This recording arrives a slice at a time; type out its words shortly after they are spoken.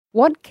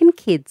What can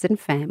kids and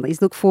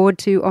families look forward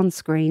to on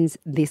screens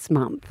this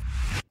month?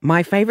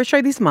 My favourite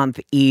show this month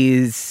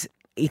is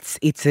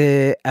it's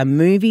a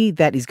movie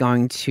that is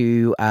going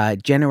to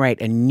generate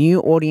a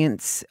new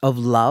audience of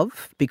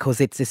love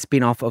because it's a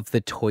spin-off of the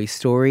Toy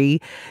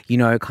Story,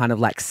 kind of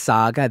like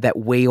saga that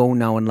we all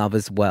know and love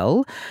as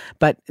well.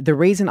 But the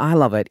reason I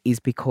love it is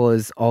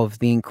because of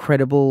the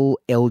incredible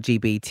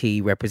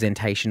LGBT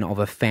representation of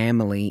a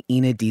family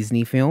in a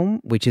Disney film,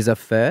 which is a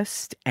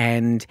first.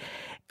 And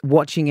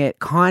watching it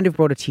kind of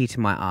brought a tear to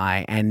my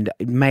eye and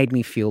it made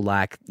me feel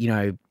like,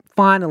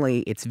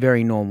 finally it's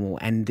very normal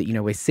and,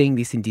 we're seeing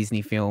this in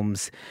Disney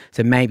films.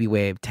 So maybe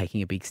we're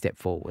taking a big step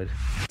forward.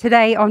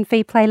 Today on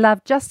Feed Play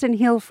Love, Justin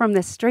Hill from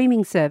the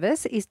streaming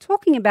service is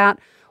talking about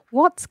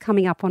what's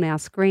coming up on our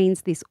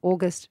screens this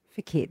August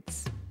for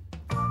kids.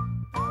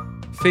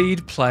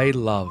 Feed Play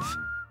Love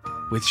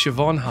with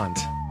Siobhan Hunt.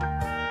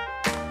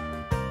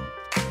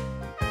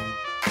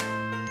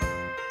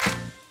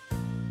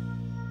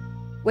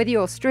 Whether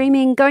you're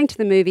streaming, going to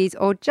the movies,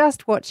 or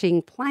just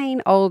watching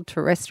plain old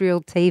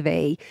terrestrial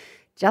TV,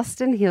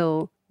 Justin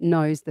Hill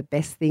knows the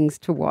best things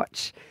to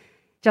watch.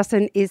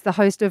 Justin is the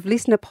host of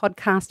listener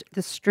podcast,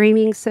 The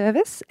Streaming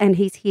Service, and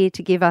he's here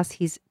to give us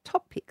his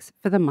top picks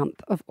for the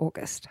month of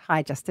August.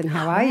 Hi, Justin.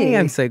 How are you?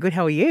 I'm so good.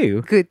 How are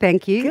you? Good,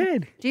 thank you.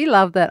 Good. Do you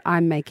love that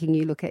I'm making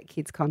you look at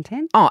kids'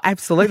 content? Oh,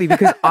 absolutely,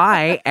 because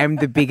I am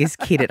the biggest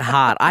kid at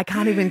heart. I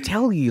can't even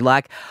tell you.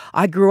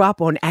 I grew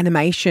up on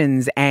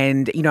animations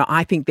and,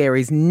 I think there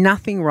is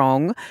nothing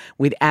wrong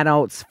with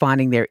adults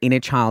finding their inner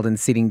child and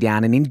sitting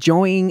down and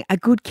enjoying a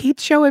good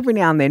kids show every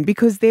now and then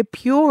because they're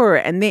pure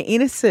and they're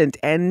innocent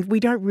and we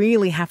don't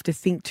really have to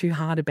think too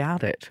hard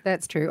about it.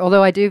 That's true.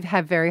 Although I do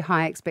have very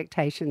high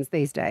expectations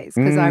these days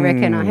because I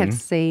reckon I have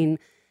seen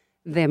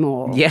them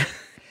all. Yeah.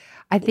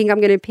 I think I'm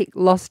going to pick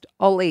Lost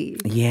Ollie.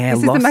 Yeah,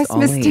 this is the most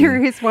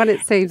mysterious one,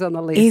 it seems, on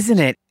the list. Isn't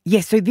it?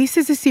 Yes, so this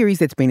is a series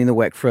that's been in the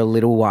work for a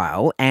little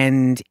while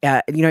and,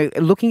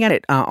 looking at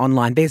it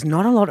online, there's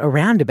not a lot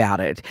around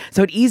about it.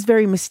 So it is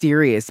very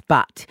mysterious,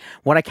 but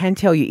what I can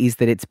tell you is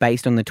that it's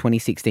based on the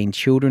 2016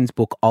 children's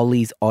book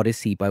Ollie's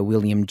Odyssey by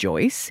William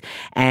Joyce,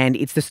 and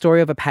it's the story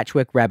of a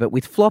patchwork rabbit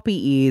with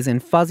floppy ears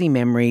and fuzzy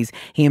memories.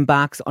 He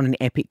embarks on an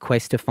epic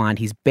quest to find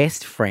his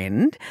best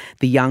friend,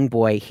 the young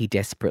boy he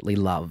desperately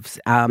loves.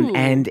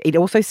 And it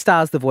also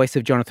stars the voice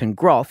of Jonathan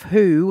Groff,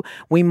 who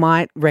we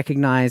might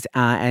recognise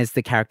as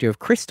the character of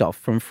Kristoff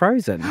from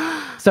Frozen.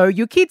 So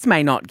your kids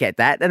may not get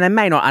that and they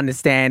may not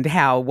understand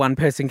how one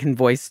person can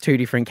voice two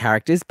different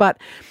characters, but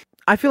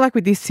I feel like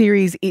with this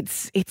series,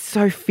 it's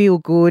so feel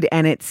good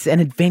and it's an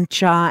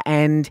adventure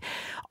and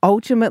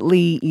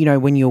ultimately,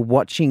 when you're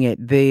watching it,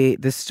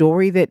 the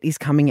story that is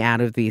coming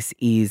out of this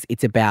is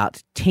it's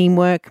about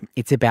teamwork,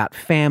 it's about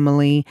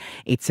family,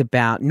 it's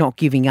about not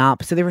giving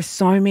up. So there are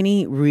so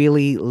many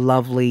really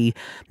lovely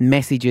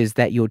messages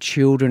that your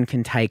children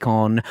can take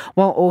on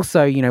while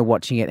also,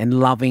 watching it and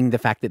loving the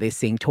fact that they're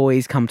seeing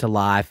toys come to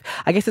life.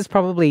 I guess it's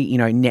probably,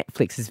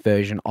 Netflix's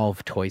version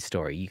of Toy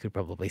Story, you could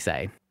probably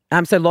say.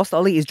 So Lost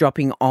Ollie is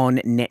dropping on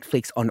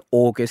Netflix on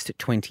August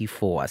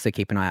 24. So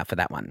keep an eye out for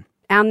that one.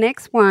 Our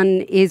next one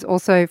is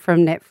also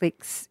from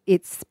Netflix.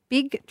 It's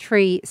Big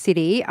Tree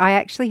City. I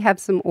actually have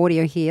some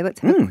audio here. Let's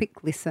have a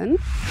quick listen.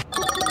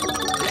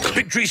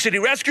 Big Tree City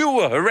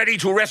Rescue, ready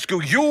to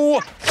rescue you.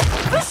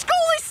 The school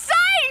is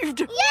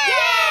saved!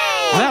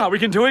 Yay! Now we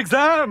can do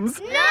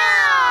exams. No!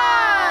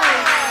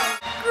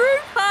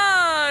 Group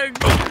hug!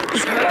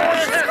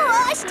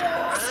 Squashed!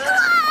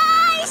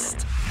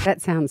 That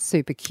sounds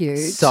super cute.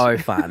 So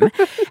fun.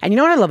 And you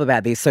know what I love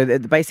about this? So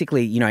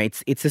basically,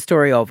 it's a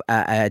story of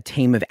a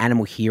team of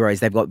animal heroes.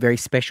 They've got very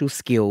special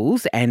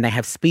skills and they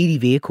have speedy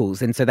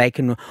vehicles. And so they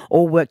can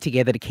all work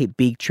together to keep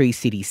Big Tree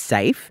City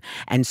safe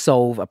and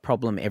solve a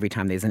problem every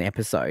time there's an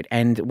episode.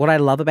 And what I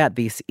love about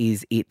this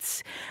is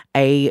it's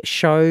a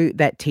show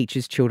that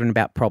teaches children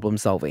about problem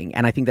solving.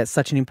 And I think that's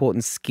such an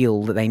important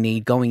skill that they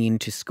need going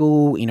into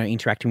school,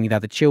 interacting with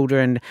other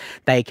children.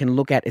 They can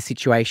look at a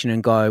situation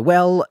and go,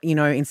 well,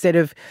 instead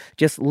of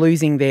just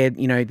losing their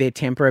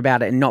temper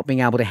about it and not being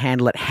able to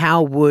handle it,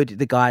 how would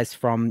the guys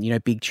from,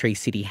 Big Tree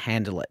City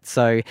handle it?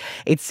 So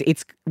it's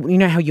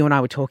how you and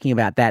I were talking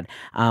about that.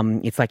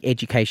 It's like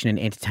education and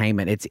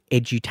entertainment. It's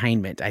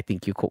edutainment, I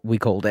think we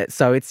called it.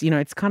 So it's,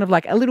 it's kind of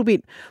like a little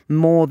bit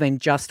more than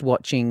just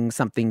watching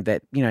something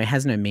that,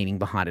 has no meaning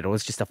behind it or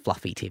it's just a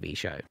fluffy TV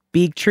show.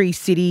 Big Tree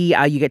City,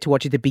 you get to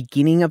watch at the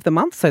beginning of the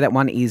month. So that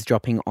one is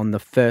dropping on the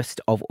 1st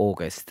of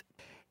August.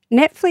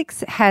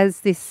 Netflix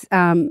has this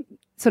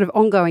sort of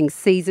ongoing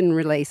season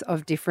release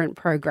of different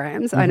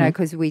programs. Mm-hmm. I know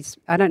because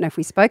I don't know if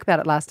we spoke about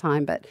it last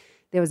time, but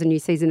there was a new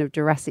season of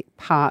Jurassic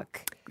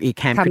Park.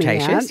 Camp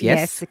Cretaceous,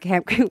 yes.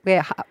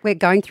 We're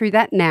going through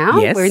that now.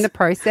 Yes. We're in the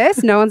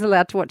process. No one's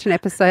allowed to watch an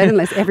episode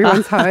unless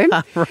everyone's home.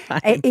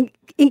 Right.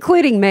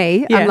 including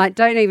me. Yeah. I'm like,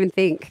 don't even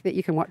think that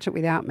you can watch it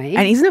without me.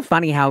 And isn't it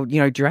funny how,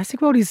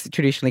 Jurassic World is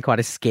traditionally quite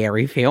a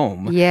scary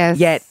film. Yes.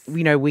 Yet,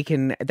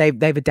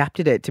 they've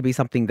adapted it to be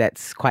something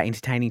that's quite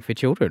entertaining for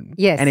children.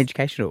 Yes. And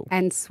educational.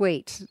 and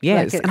sweet.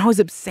 Yes. Like And I was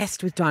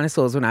obsessed with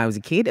dinosaurs when I was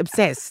a kid.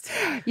 Obsessed.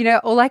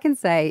 all I can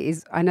say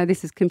is, I know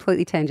this is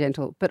completely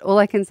tangential, but all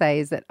I can say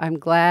is that I'm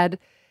glad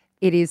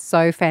it is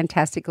so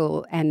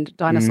fantastical and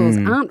dinosaurs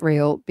aren't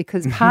real,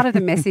 because part of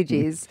the message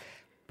is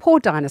poor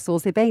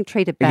dinosaurs, they're being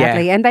treated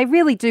badly and they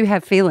really do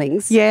have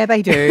feelings. Yeah,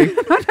 they do.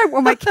 I don't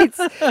want my kids,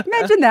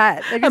 imagine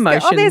that. They just go,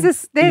 Emotion.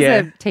 there's Yeah.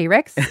 a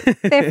T-Rex.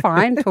 They're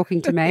fine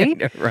talking to me.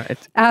 Yeah, right.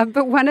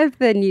 But one of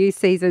the new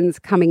seasons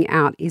coming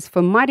out is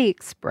for Mighty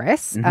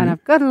Express, and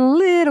I've got a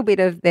little bit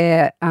of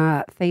their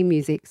theme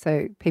music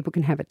so people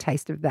can have a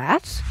taste of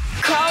that.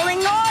 Calling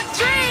all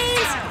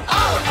trains!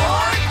 All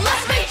aboard!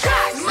 Let's make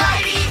tracks!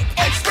 Mighty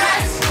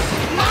Express!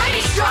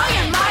 Mighty strong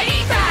and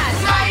mighty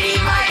fast!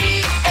 Mighty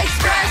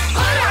Express!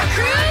 Put our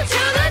crew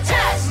to the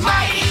test!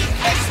 Mighty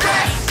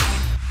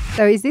Express!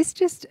 So is this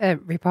just a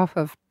rip-off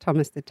of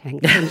Thomas the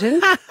Tank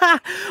Engine?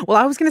 Well,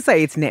 I was going to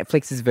say it's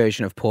Netflix's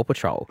version of Paw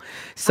Patrol.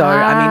 So,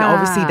 I mean,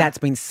 obviously that's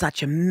been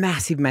such a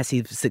massive,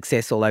 massive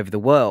success all over the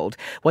world.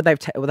 What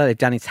they've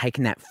done is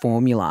taken that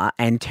formula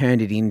and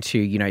turned it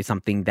into,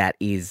 something that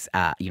is,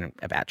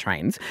 about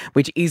trains,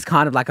 which is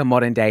kind of like a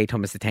modern day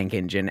Thomas the Tank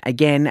Engine.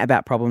 Again,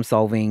 about problem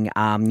solving.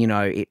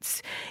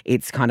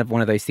 It's kind of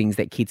one of those things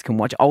that kids can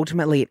watch.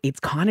 Ultimately, it's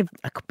kind of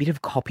a bit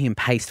of copy and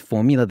paste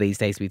formula these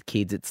days with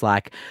kids. It's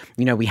like,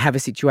 we have a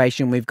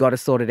situation, we've got to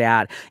sort it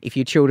out. If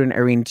your children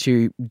are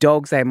into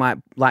dogs, they might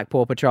like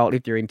Paw Patrol.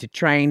 If they're into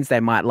trains,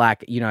 they might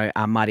like,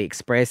 Mighty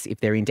Express.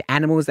 If they're into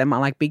animals, they might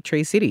like Big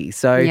Tree City.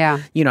 So,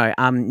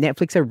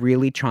 Netflix are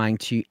really trying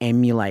to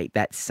emulate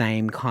that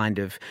same kind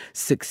of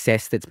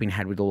success that's been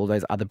had with all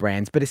those other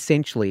brands. But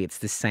essentially, it's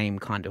the same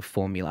kind of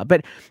formula.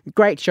 But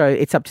great show.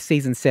 It's up to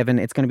season 7.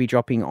 It's going to be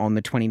dropping on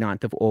the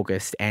 29th of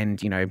August. And,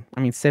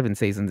 7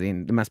 seasons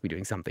in, they must be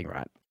doing something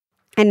right.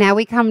 And now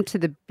we come to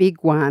the big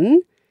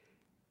one.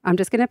 I'm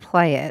just going to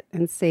play it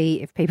and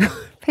see if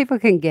people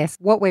can guess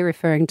what we're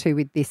referring to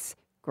with this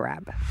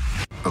grab.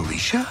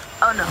 Alicia?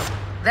 Oh, no.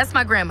 That's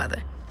my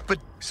grandmother. But,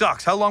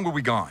 Socks, how long were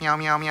we gone? Meow,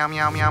 meow, meow,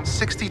 meow, meow.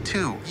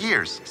 62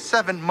 years,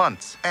 7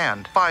 months,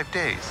 and 5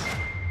 days.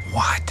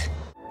 What?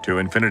 To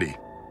infinity.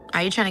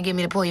 Are you trying to get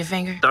me to pull your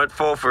finger? Don't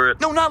fall for it.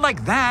 No, not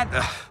like that.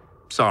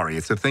 Sorry,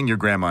 it's a thing your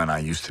grandma and I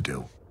used to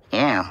do.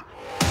 Yeah.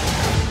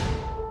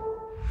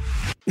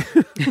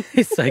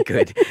 It's so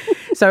good.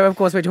 So, of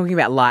course, we're talking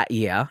about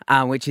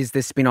Lightyear, which is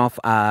the spin-off,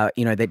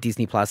 that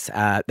Disney Plus,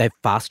 they've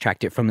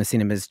fast-tracked it from the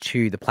cinemas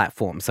to the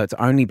platform. So it's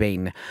only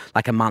been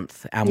like a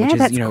month. Which is,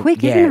 that's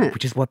quick, isn't it?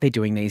 Which is what they're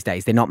doing these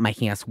days. They're not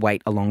making us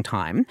wait a long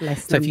time.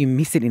 So if you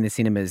miss it in the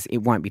cinemas, it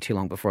won't be too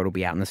long before it'll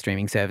be out on the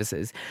streaming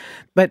services.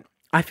 But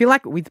I feel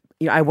like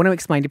I want to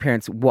explain to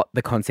parents what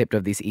the concept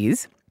of this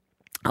is.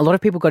 A lot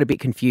of people got a bit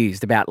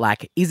confused about,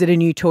 is it a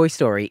new Toy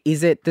Story?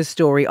 Is it the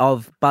story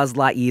of Buzz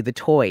Lightyear, the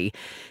toy?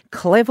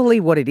 Cleverly,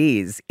 what it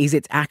is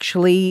it's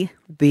actually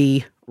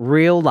the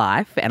real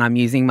life, and I'm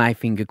using my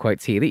finger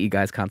quotes here that you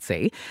guys can't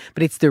see,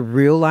 but it's the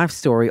real life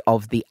story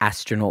of the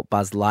astronaut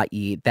Buzz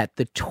Lightyear that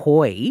the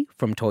toy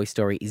from Toy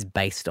Story is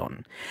based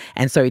on.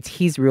 And so it's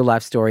his real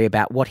life story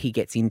about what he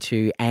gets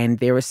into, and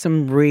there are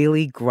some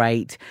really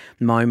great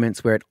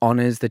moments where it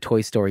honors the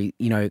Toy Story,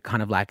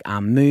 kind of like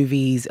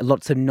movies,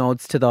 lots of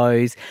nods to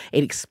those.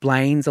 It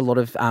explains a lot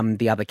of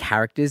the other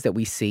characters that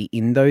we see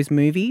in those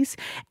movies.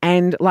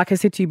 And like I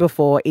said to you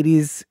before,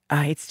 it's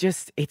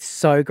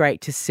so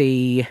great to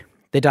see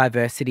the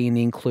diversity and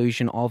the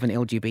inclusion of an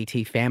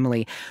LGBT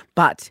family,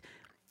 but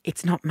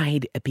it's not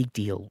made a big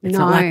deal. It's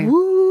not like,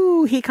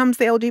 woo, here comes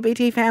the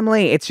LGBT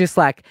family. It's just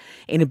like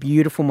in a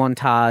beautiful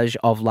montage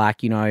of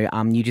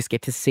you just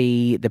get to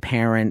see the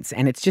parents,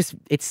 and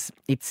it's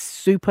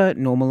super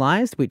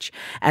normalized, which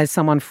as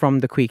someone from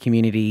the queer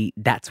community,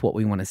 that's what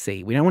we want to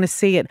see. We don't want to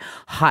see it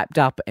hyped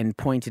up and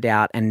pointed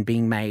out and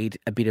being made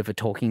a bit of a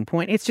talking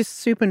point. It's just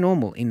super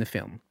normal in the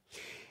film.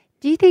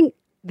 Do you think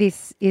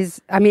this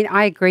is,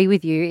 I agree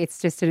with you. It's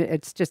just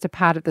a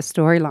part of the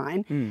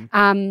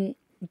storyline.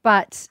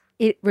 But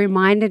it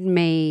reminded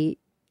me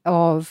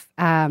of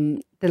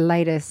the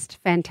latest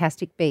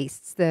Fantastic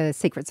Beasts, The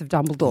Secrets of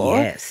Dumbledore.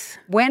 Yes.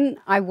 When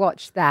I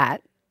watched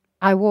that,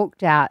 I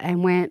walked out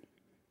and went,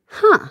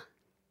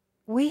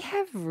 we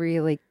have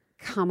really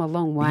come a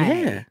long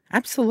way. Yeah,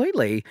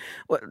 absolutely.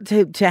 Well,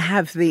 to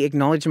have the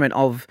acknowledgement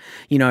of,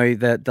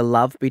 the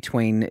love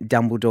between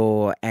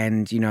Dumbledore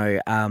and,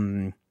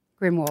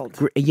 Grindelwald.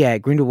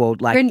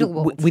 Grindelwald.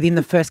 Within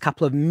the first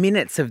couple of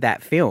minutes of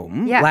that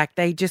film,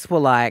 they just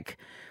were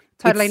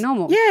totally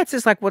normal. Yeah, it's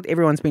just like what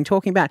everyone's been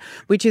talking about,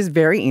 which is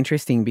very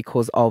interesting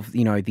because of,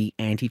 the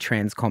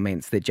anti-trans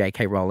comments that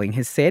J.K. Rowling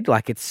has said.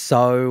 It's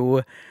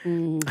so,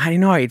 I don't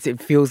know,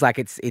 it feels like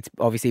it's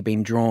obviously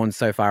been drawn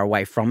so far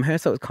away from her,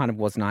 so it kind of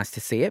was nice to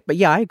see it. But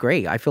yeah, I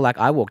agree. I feel like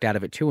I walked out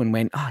of it too and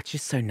went, it's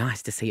just so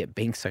nice to see it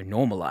being so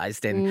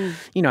normalized. And,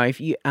 if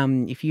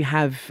you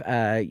have,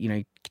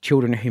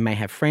 children who may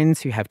have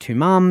friends who have two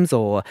mums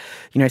or,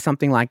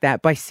 something like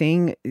that, by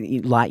seeing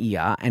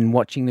Lightyear and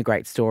watching The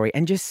Great Story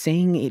and just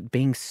seeing it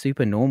being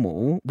super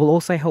normal will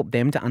also help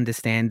them to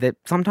understand that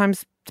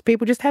sometimes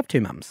people just have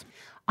two mums.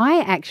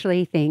 I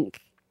actually think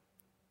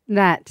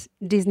that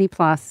Disney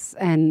Plus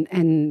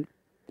and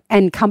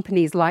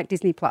companies like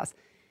Disney Plus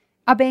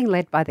are being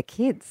led by the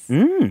kids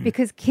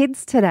because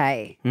kids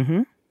today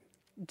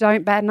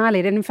don't bat an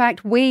eyelid. And in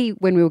fact, when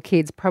we were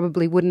kids,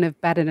 probably wouldn't have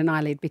batted an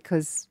eyelid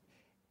because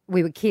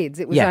we were kids.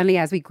 It was only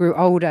as we grew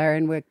older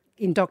and were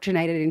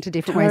indoctrinated into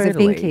different ways of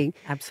thinking.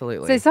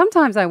 Absolutely. So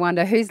sometimes I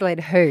wonder who's led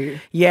who.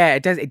 Yeah,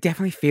 it does. It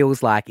definitely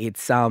feels like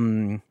it's.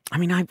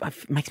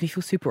 It makes me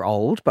feel super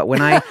old. But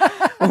when I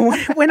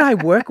when I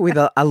work with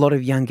a lot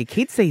of younger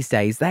kids these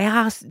days, they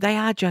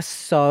are just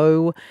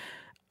so.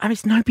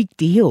 It's no big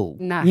deal.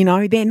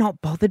 No. They're not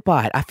bothered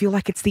by it. I feel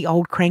like it's the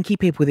old cranky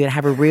people that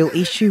have a real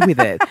issue with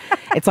it.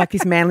 It's like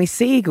this Manly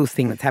Sea Eagles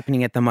thing that's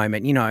happening at the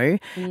moment,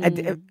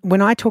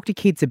 When I talk to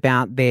kids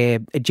about their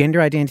gender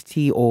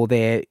identity or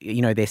their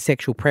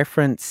sexual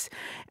preference,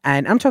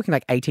 and I'm talking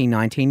like 18,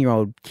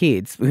 19-year-old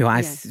kids who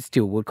I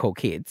still would call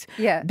kids.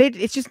 Yeah.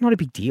 It's just not a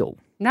big deal.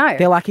 No.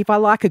 They're like, if I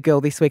like a girl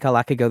this week, I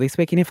like a girl this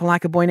week. And if I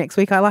like a boy next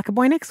week, I like a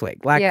boy next week.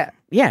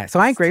 Yeah, so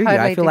I agree with you.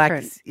 I feel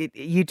different. like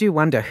you do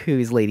wonder who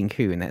is leading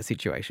who in that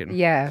situation.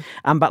 Yeah.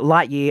 But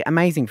Lightyear,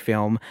 amazing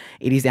film.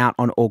 It is out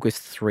on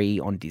August 3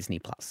 on Disney+.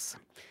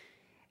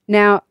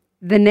 Now,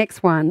 the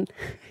next one,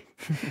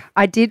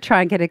 I did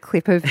try and get a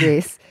clip of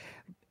this.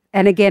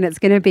 And again, it's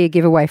going to be a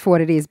giveaway for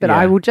what it is. But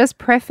I will just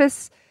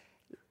preface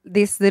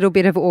this little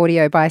bit of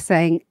audio by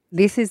saying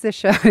this is the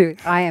show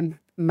I am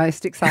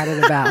most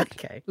excited about.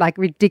 Okay. Like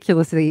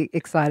ridiculously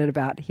excited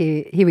about.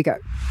 Here we go.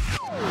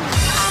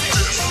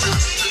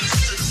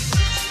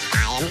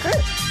 I am Groot.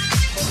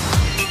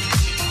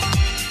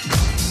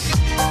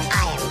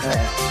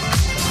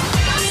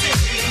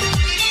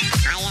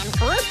 I am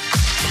Groot.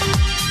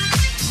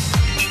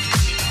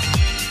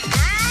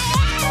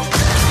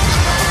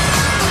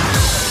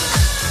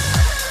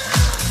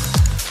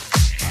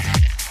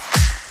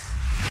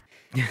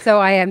 So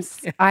I am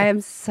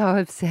so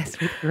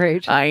obsessed with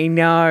Groot. I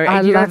know. I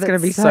And love what's going it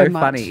to be so so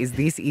much. funny is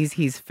this is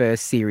his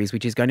first series,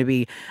 which is going to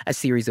be a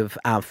series of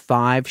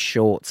 5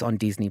 shorts on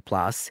Disney+.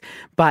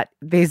 But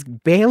there's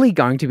barely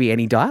going to be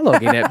any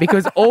dialogue in it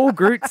because all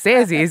Groot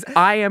says is,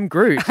 I am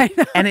Groot.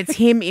 And it's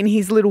him in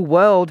his little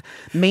world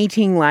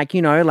meeting like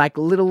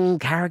little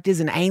characters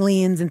and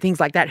aliens and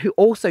things like that who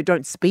also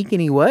don't speak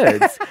any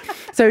words.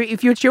 So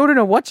if your children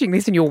are watching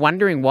this and you're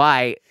wondering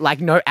why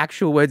no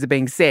actual words are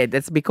being said,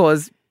 that's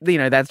because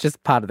that's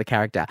just part of the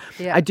character.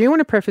 Yeah. I do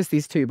want to preface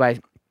this too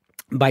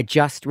by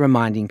just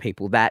reminding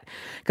people that,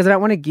 because I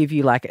don't want to give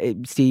you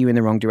steer you in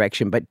the wrong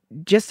direction, but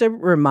just a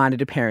reminder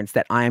to parents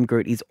that I Am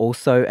Groot is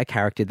also a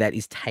character that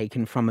is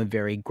taken from a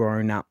very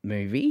grown-up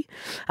movie.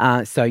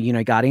 So,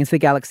 Guardians of the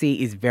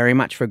Galaxy is very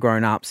much for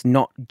grown-ups,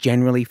 not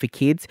generally for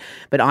kids,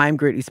 but I Am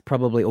Groot is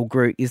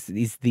Groot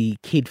is the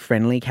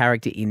kid-friendly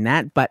character in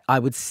that, but I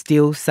would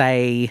still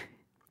say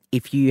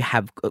if you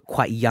have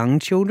quite young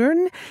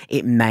children,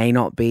 it may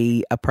not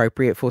be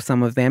appropriate for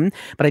some of them.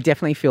 But I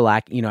definitely feel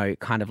like,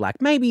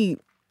 maybe,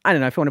 I don't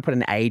know if you want to put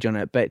an age on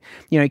it, but,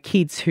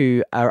 kids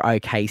who are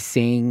okay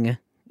seeing,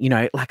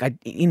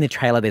 in the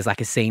trailer, there's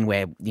a scene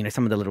where,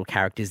 some of the little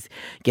characters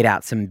get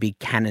out some big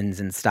cannons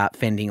and start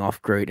fending off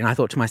Groot. And I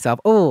thought to myself,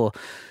 oh,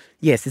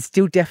 yes, it's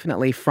still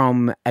definitely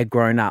from a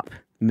grown-up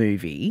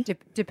movie.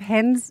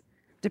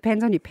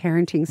 Depends on your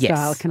parenting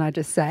style, Yes. can I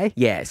just say?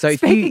 Yeah. So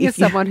Speaking of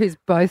someone who's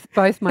both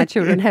my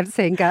children have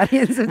seen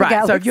Guardians of the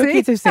Galaxy. So if your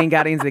kids have seen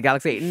Guardians of the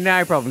Galaxy,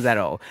 no problems at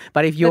all.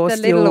 But if you're the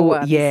littler still,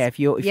 ones. if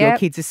your Yep.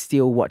 kids are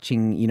still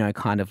watching,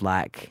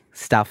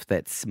 stuff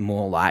that's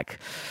more like,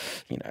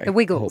 The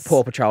Wiggles.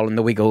 Paw Patrol and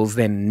the Wiggles,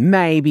 then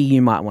maybe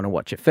you might want to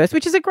watch it first,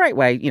 which is a great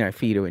way,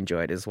 for you to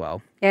enjoy it as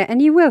well. Yeah,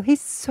 and you will.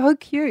 He's so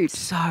cute.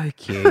 So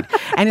cute.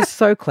 And it's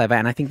so clever.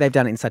 And I think they've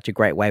done it in such a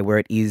great way where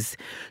it is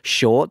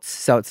shorts.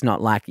 So it's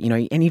not like,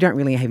 and you don't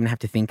really even have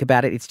to think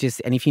about it. It's just,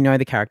 and if you know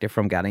the character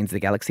from Guardians of the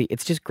Galaxy,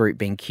 it's just Groot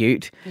being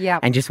cute Yep.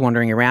 and just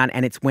wandering around.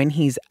 And it's when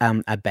he's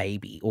a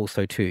baby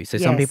also too. So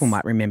some Yes. people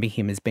might remember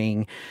him as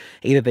being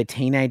either the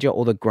teenager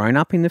or the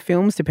grown-up in the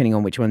films, depending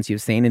on which ones you've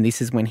seen. And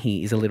this is when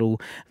he is a little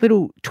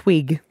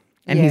twig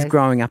and he's Yes.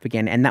 growing up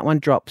again. And that one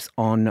drops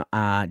on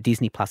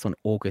Disney Plus on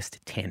August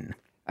 10.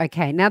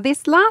 Okay, now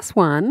this last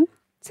one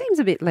seems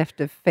a bit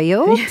left of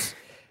field,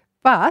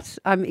 but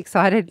I'm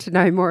excited to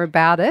know more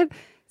about it.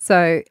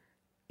 So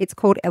it's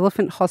called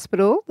Elephant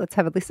Hospital. Let's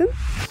have a listen.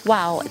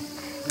 Wow,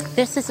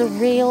 this is a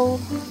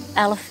real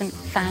elephant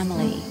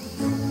family.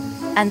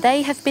 And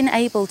they have been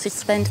able to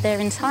spend their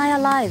entire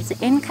lives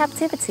in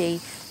captivity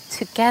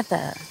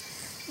together.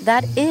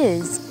 That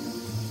is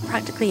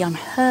practically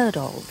unheard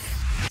of.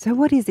 So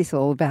what is this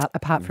all about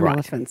apart from Right.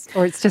 elephants?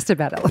 Or it's just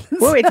about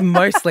elephants? Well, it's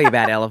mostly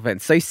about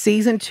elephants. So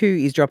season 2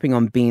 is dropping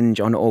on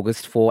Binge on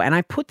August 4. And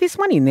I put this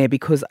one in there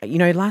because,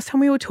 last time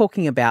we were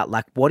talking about,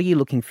 like, what are you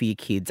looking for your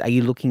kids? Are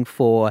you looking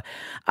for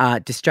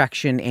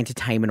distraction,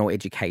 entertainment, or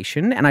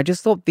education? And I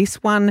just thought this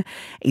one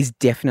is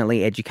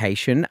definitely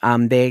education.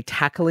 They're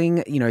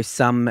tackling,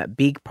 some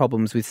big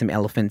problems with some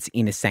elephants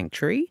in a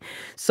sanctuary.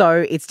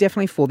 So it's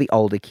definitely for the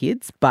older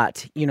kids.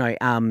 But,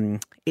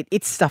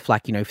 it's stuff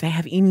like, if they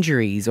have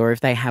injuries or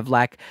if they have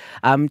like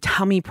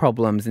tummy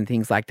problems and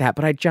things like that.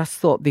 But I just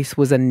thought this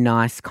was a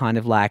nice kind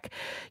of like,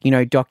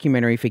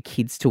 documentary for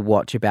kids to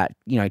watch about,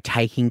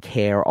 taking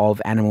care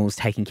of animals,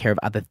 taking care of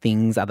other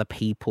things, other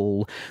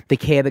people, the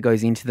care that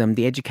goes into them,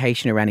 the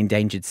education around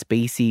endangered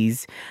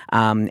species.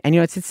 And,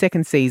 it's its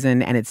second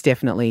season and it's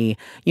definitely,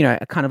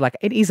 a kind of like,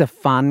 it is a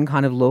fun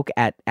kind of look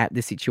at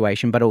the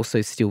situation, but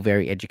also still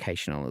very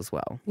educational as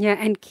well. Yeah,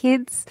 and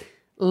kids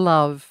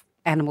love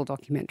animal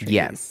documentaries.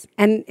 Yes.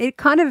 And it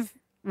kind of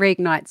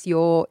reignites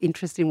your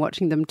interest in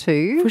watching them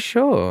too. For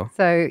sure.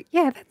 So,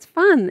 yeah, that's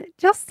fun.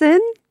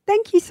 Justin,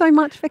 thank you so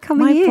much for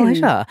coming My in.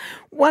 pleasure.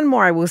 One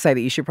more I will say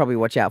that you should probably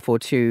watch out for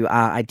too.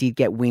 I did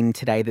get wind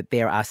today that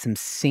there are some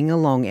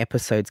sing-along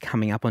episodes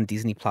coming up on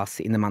Disney Plus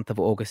in the month of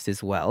August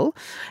as well.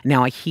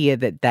 Now, I hear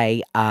that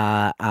they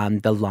are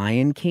the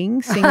Lion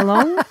King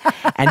sing-along.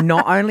 And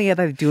not only are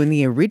they doing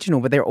the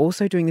original, but they're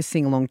also doing the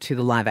sing-along to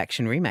the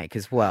live-action remake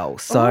as well.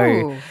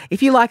 So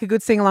if you like a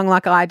good sing-along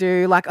like I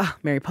do, like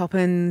Mary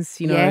Poppins,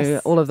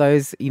 Yes. all of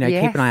those, keep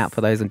Yes. an eye out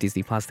for those on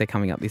Disney Plus. They're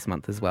coming up this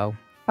month as well.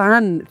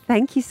 Fun.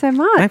 Thank you so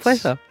much. My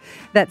pleasure.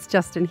 That's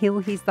Justin Hill.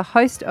 He's the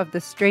host of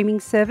the streaming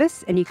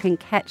service, and you can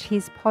catch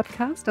his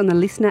podcast on the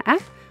Listener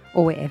app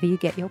or wherever you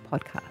get your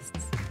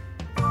podcasts.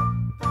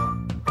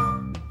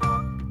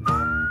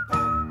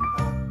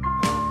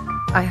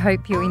 I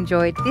hope you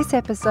enjoyed this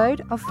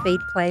episode of Feed,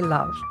 Play,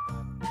 Love.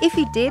 If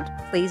you did,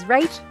 please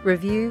rate,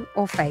 review,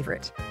 or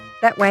favourite.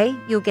 That way,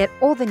 you'll get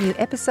all the new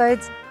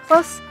episodes,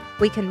 plus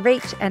we can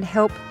reach and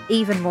help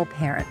even more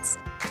parents.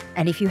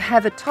 And if you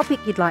have a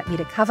topic you'd like me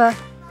to cover,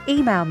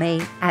 email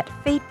me at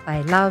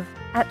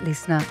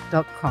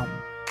feedplaylove@listener.com.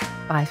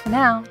 Bye for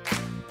now.